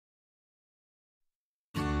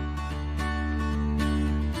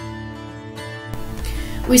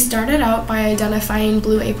We started out by identifying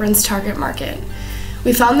Blue Apron's target market.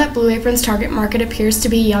 We found that Blue Apron's target market appears to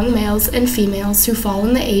be young males and females who fall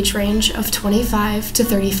in the age range of 25 to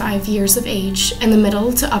 35 years of age in the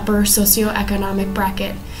middle to upper socioeconomic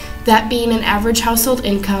bracket, that being an average household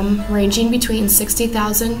income ranging between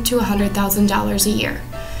 $60,000 to $100,000 a year.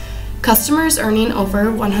 Customers earning over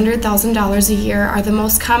 $100,000 a year are the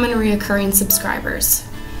most common reoccurring subscribers.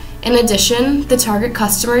 In addition, the target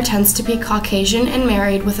customer tends to be Caucasian and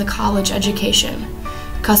married with a college education.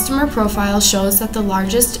 Customer profile shows that the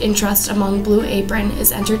largest interest among Blue Apron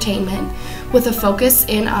is entertainment, with a focus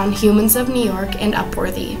in on Humans of New York and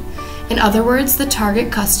Upworthy. In other words, the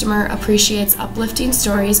target customer appreciates uplifting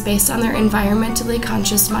stories based on their environmentally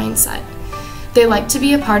conscious mindset. They like to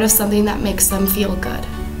be a part of something that makes them feel good.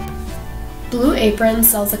 Blue Apron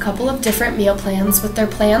sells a couple of different meal plans, with their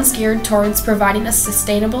plans geared towards providing a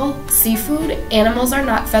sustainable seafood, animals are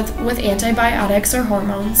not fed with antibiotics or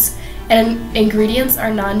hormones, and ingredients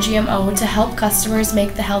are non-GMO to help customers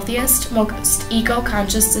make the healthiest, most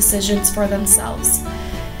eco-conscious decisions for themselves.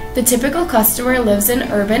 The typical customer lives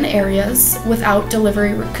in urban areas without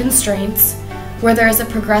delivery constraints, where there is a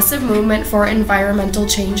progressive movement for environmental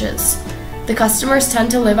changes. The customers tend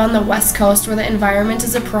to live on the West Coast, where the environment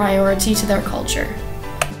is a priority to their culture.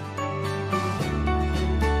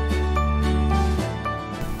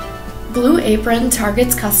 Blue Apron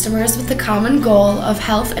targets customers with the common goal of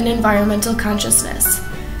health and environmental consciousness.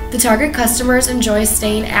 The target customers enjoy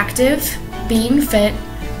staying active, being fit,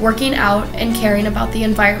 working out, and caring about the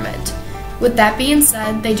environment. With that being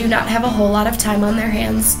said, they do not have a whole lot of time on their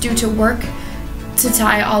hands due to work to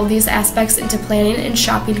tie all these aspects into planning and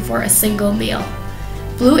shopping for a single meal.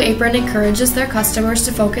 Blue Apron encourages their customers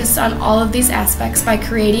to focus on all of these aspects by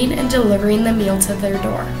creating and delivering the meal to their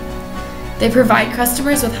door. They provide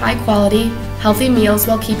customers with high-quality, healthy meals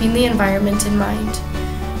while keeping the environment in mind.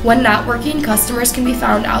 When not working, customers can be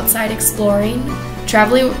found outside exploring,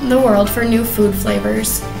 traveling the world for new food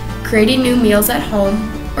flavors, creating new meals at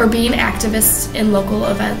home, or being activists in local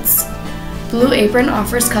events. Blue Apron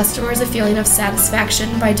offers customers a feeling of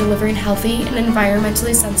satisfaction by delivering healthy and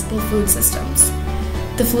environmentally sensible food systems.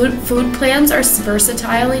 The food plans are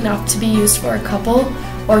versatile enough to be used for a couple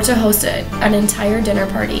or to host an entire dinner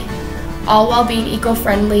party, all while being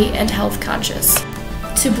eco-friendly and health-conscious.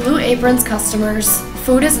 To Blue Apron's customers,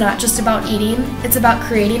 food is not just about eating, it's about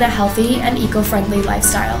creating a healthy and eco-friendly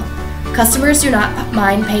lifestyle. Customers do not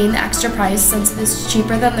mind paying the extra price since it is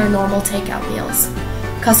cheaper than their normal takeout meals.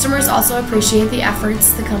 Customers also appreciate the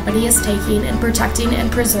efforts the company is taking in protecting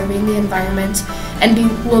and preserving the environment and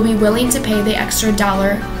will be willing to pay the extra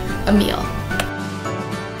 $1 a meal.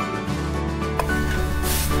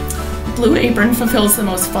 Blue Apron fulfills the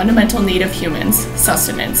most fundamental need of humans,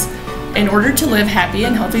 sustenance. In order to live happy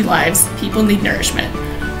and healthy lives, people need nourishment.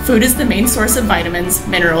 Food is the main source of vitamins,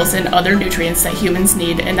 minerals, and other nutrients that humans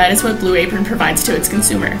need, and that is what Blue Apron provides to its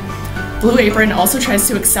consumer. Blue Apron also tries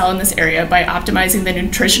to excel in this area by optimizing the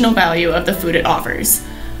nutritional value of the food it offers.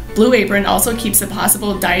 Blue Apron also keeps the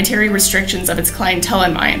possible dietary restrictions of its clientele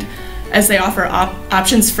in mind, as they offer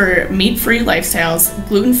options for meat-free lifestyles,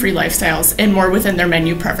 gluten-free lifestyles, and more within their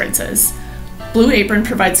menu preferences. Blue Apron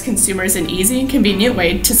provides consumers an easy and convenient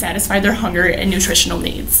way to satisfy their hunger and nutritional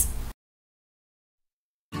needs.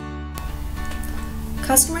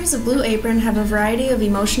 Customers of Blue Apron have a variety of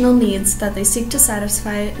emotional needs that they seek to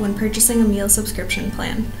satisfy when purchasing a meal subscription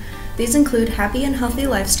plan. These include happy and healthy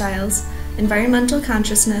lifestyles, environmental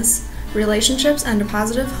consciousness, relationships and a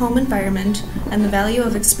positive home environment, and the value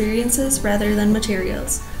of experiences rather than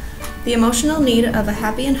materials. The emotional need of a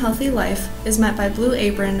happy and healthy life is met by Blue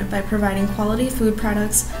Apron by providing quality food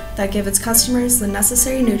products that give its customers the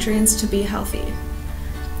necessary nutrients to be healthy.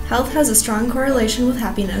 Health has a strong correlation with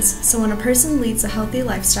happiness, so when a person leads a healthy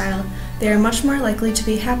lifestyle, they are much more likely to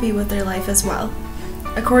be happy with their life as well.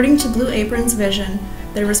 According to Blue Apron's vision,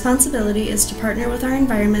 their responsibility is to partner with our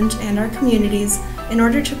environment and our communities in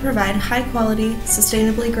order to provide high-quality,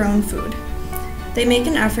 sustainably grown food. They make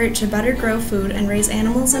an effort to better grow food and raise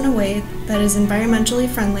animals in a way that is environmentally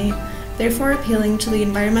friendly, therefore appealing to the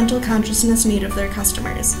environmental consciousness need of their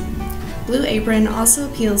customers. Blue Apron also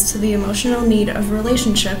appeals to the emotional need of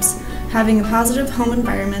relationships, having a positive home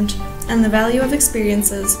environment, and the value of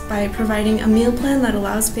experiences by providing a meal plan that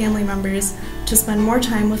allows family members to spend more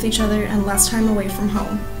time with each other and less time away from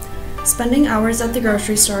home. Spending hours at the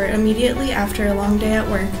grocery store immediately after a long day at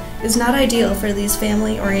work is not ideal for these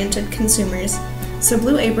family-oriented consumers, so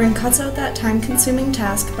Blue Apron cuts out that time-consuming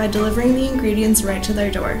task by delivering the ingredients right to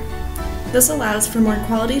their door. This allows for more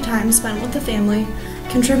quality time spent with the family,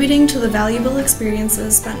 contributing to the valuable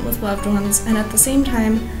experiences spent with loved ones and at the same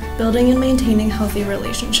time building and maintaining healthy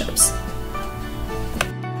relationships.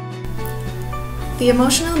 The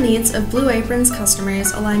emotional needs of Blue Apron's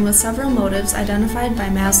customers align with several motives identified by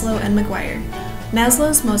Maslow and McGuire.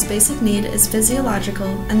 Maslow's most basic need is physiological,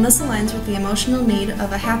 and this aligns with the emotional need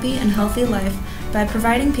of a happy and healthy life by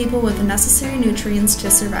providing people with the necessary nutrients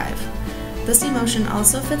to survive. This emotion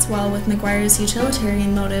also fits well with McGuire's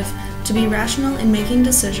utilitarian motive to be rational in making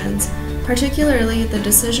decisions, particularly the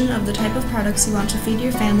decision of the type of products you want to feed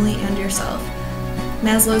your family and yourself.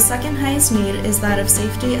 Maslow's second highest need is that of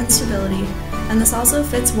safety and stability, and this also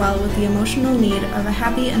fits well with the emotional need of a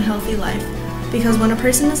happy and healthy life, because when a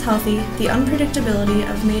person is healthy, the unpredictability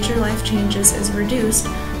of major life changes is reduced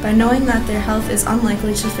by knowing that their health is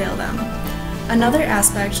unlikely to fail them. Another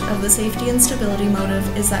aspect of the safety and stability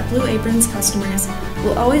motive is that Blue Apron's customers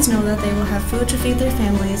will always know that they will have food to feed their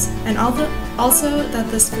families, and also that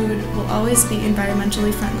this food will always be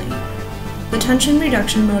environmentally friendly. The tension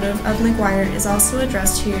reduction motive of McGuire is also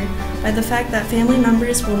addressed here by the fact that family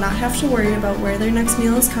members will not have to worry about where their next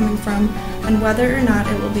meal is coming from and whether or not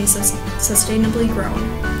it will be sustainably grown.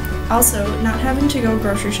 Also, not having to go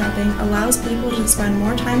grocery shopping allows people to spend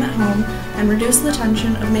more time at home and reduce the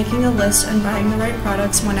tension of making a list and buying the right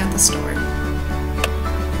products when at the store.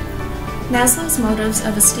 Maslow's motives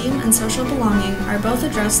of esteem and social belonging are both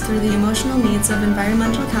addressed through the emotional needs of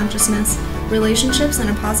environmental consciousness, relationships in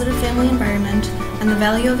a positive family environment, and the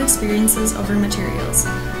value of experiences over materials.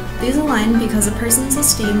 These align because a person's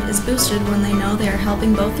esteem is boosted when they know they are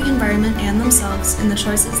helping both the environment and themselves in the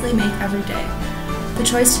choices they make every day. The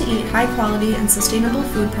choice to eat high-quality and sustainable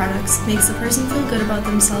food products makes a person feel good about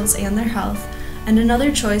themselves and their health, and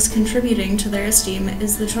another choice contributing to their esteem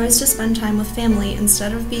is the choice to spend time with family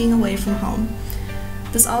instead of being away from home.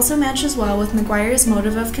 This also matches well with McGuire's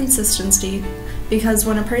motive of consistency, because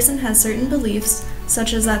when a person has certain beliefs,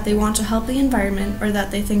 such as that they want to help the environment or that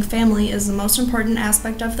they think family is the most important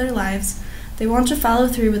aspect of their lives, they want to follow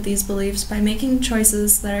through with these beliefs by making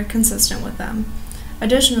choices that are consistent with them.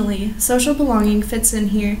 Additionally, social belonging fits in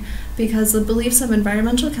here because the beliefs of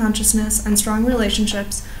environmental consciousness and strong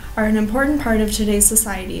relationships are an important part of today's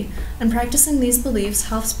society, and practicing these beliefs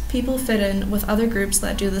helps people fit in with other groups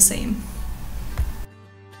that do the same.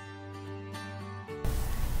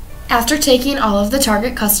 After taking all of the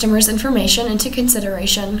target customers' information into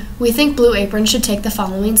consideration, we think Blue Apron should take the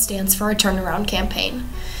following stance for a turnaround campaign.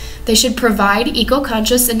 They should provide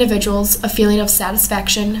eco-conscious individuals a feeling of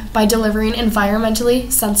satisfaction by delivering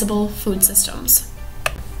environmentally sensible food systems.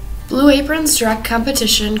 Blue Apron's direct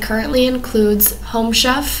competition currently includes Home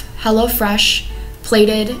Chef, HelloFresh,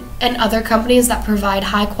 Plated, and other companies that provide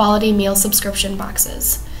high-quality meal subscription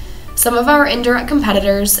boxes. Some of our indirect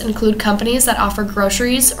competitors include companies that offer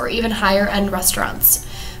groceries or even higher-end restaurants.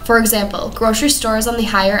 For example, grocery stores on the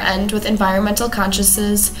higher end with environmental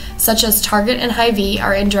consciences such as Target and Hy-Vee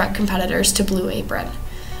are indirect competitors to Blue Apron.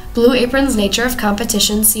 Blue Apron's nature of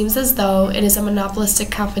competition seems as though it is a monopolistic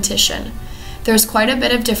competition. There's quite a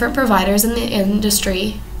bit of different providers in the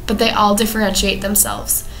industry, but they all differentiate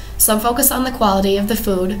themselves. Some focus on the quality of the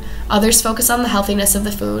food, others focus on the healthiness of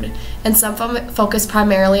the food, and some focus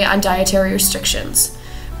primarily on dietary restrictions.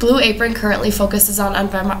 Blue Apron currently focuses on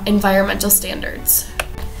environmental standards.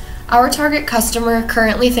 Our target customer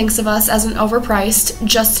currently thinks of us as an overpriced,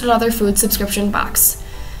 just another food subscription box.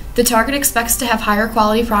 The target expects to have higher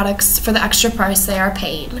quality products for the extra price they are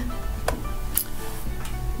paying.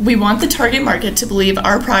 We want the target market to believe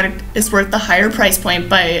our product is worth the higher price point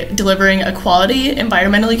by delivering a quality,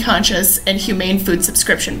 environmentally conscious, and humane food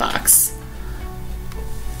subscription box.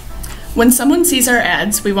 When someone sees our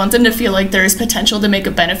ads, we want them to feel like there is potential to make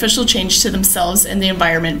a beneficial change to themselves and the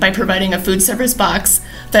environment by providing a food service box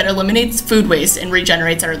that eliminates food waste and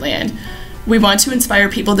regenerates our land. We want to inspire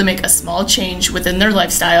people to make a small change within their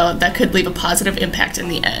lifestyle that could leave a positive impact in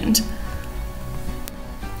the end.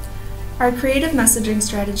 Our creative messaging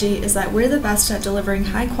strategy is that we're the best at delivering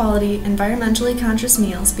high-quality, environmentally conscious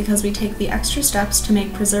meals because we take the extra steps to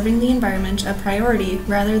make preserving the environment a priority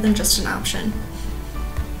rather than just an option.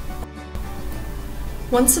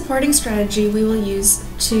 One supporting strategy we will use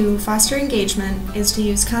to foster engagement is to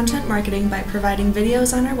use content marketing by providing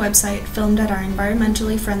videos on our website filmed at our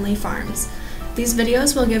environmentally friendly farms. These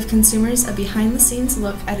videos will give consumers a behind-the-scenes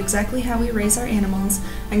look at exactly how we raise our animals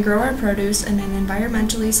and grow our produce in an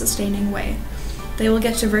environmentally sustaining way. They will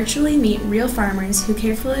get to virtually meet real farmers who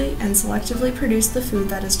carefully and selectively produce the food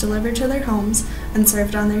that is delivered to their homes and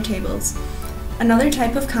served on their tables. Another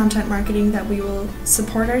type of content marketing that we will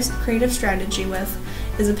support our creative strategy with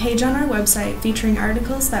is a page on our website featuring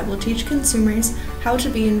articles that will teach consumers how to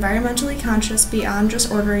be environmentally conscious beyond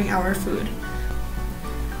just ordering our food.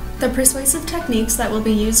 The persuasive techniques that will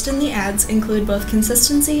be used in the ads include both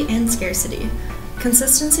consistency and scarcity.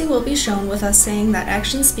 Consistency will be shown with us saying that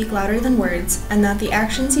actions speak louder than words, and that the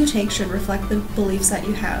actions you take should reflect the beliefs that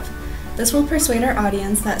you have. This will persuade our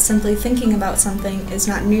audience that simply thinking about something is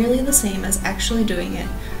not nearly the same as actually doing it,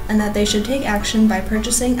 and that they should take action by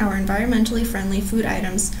purchasing our environmentally friendly food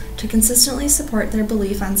items to consistently support their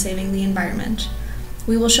belief on saving the environment.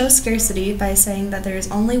 We will show scarcity by saying that there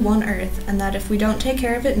is only one Earth, and that if we don't take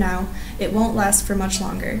care of it now, it won't last for much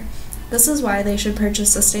longer. This is why they should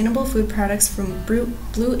purchase sustainable food products from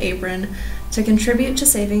Blue Apron to contribute to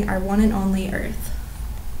saving our one and only Earth.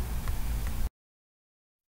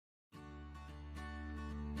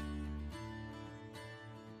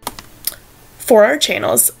 For our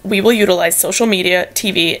channels, we will utilize social media,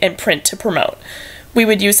 TV, and print to promote. We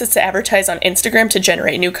would use this to advertise on Instagram to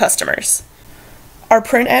generate new customers. Our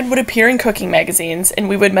print ad would appear in cooking magazines, and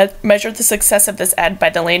we would measure the success of this ad by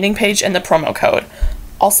the landing page and the promo code.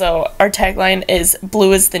 Also, our tagline is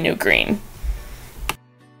 "Blue is the new green."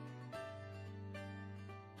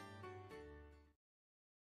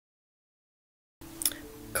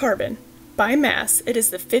 Carbon. By mass, it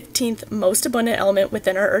is the 15th most abundant element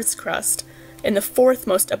within our Earth's crust, and the 4th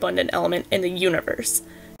most abundant element in the universe.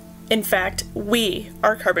 In fact, we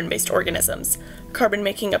are carbon-based organisms, carbon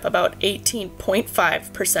making up about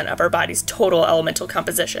 18.5% of our body's total elemental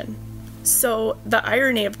composition. So, the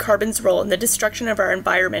irony of carbon's role in the destruction of our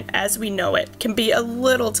environment as we know it can be a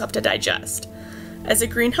little tough to digest. As a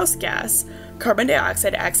greenhouse gas, carbon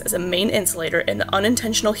dioxide acts as a main insulator in the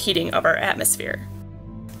unintentional heating of our atmosphere.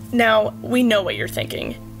 Now, we know what you're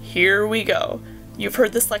thinking. Here we go. You've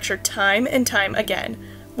heard this lecture time and time again.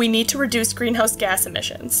 We need to reduce greenhouse gas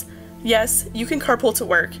emissions. Yes, you can carpool to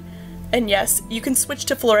work. And yes, you can switch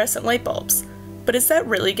to fluorescent light bulbs. But is that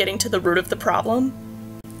really getting to the root of the problem?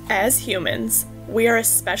 As humans, we are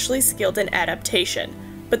especially skilled in adaptation,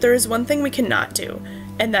 but there is one thing we cannot do,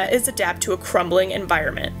 and that is adapt to a crumbling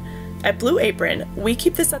environment. At Blue Apron, we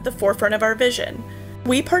keep this at the forefront of our vision.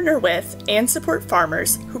 We partner with and support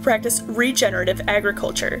farmers who practice regenerative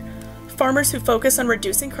agriculture, farmers who focus on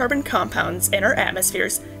reducing carbon compounds in our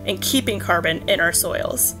atmospheres and keeping carbon in our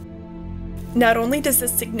soils. Not only does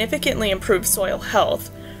this significantly improve soil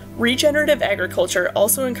health, regenerative agriculture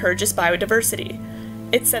also encourages biodiversity.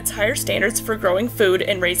 It sets higher standards for growing food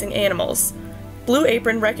and raising animals. Blue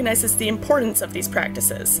Apron recognizes the importance of these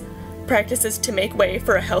practices to make way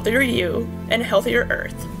for a healthier you and a healthier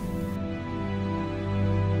Earth.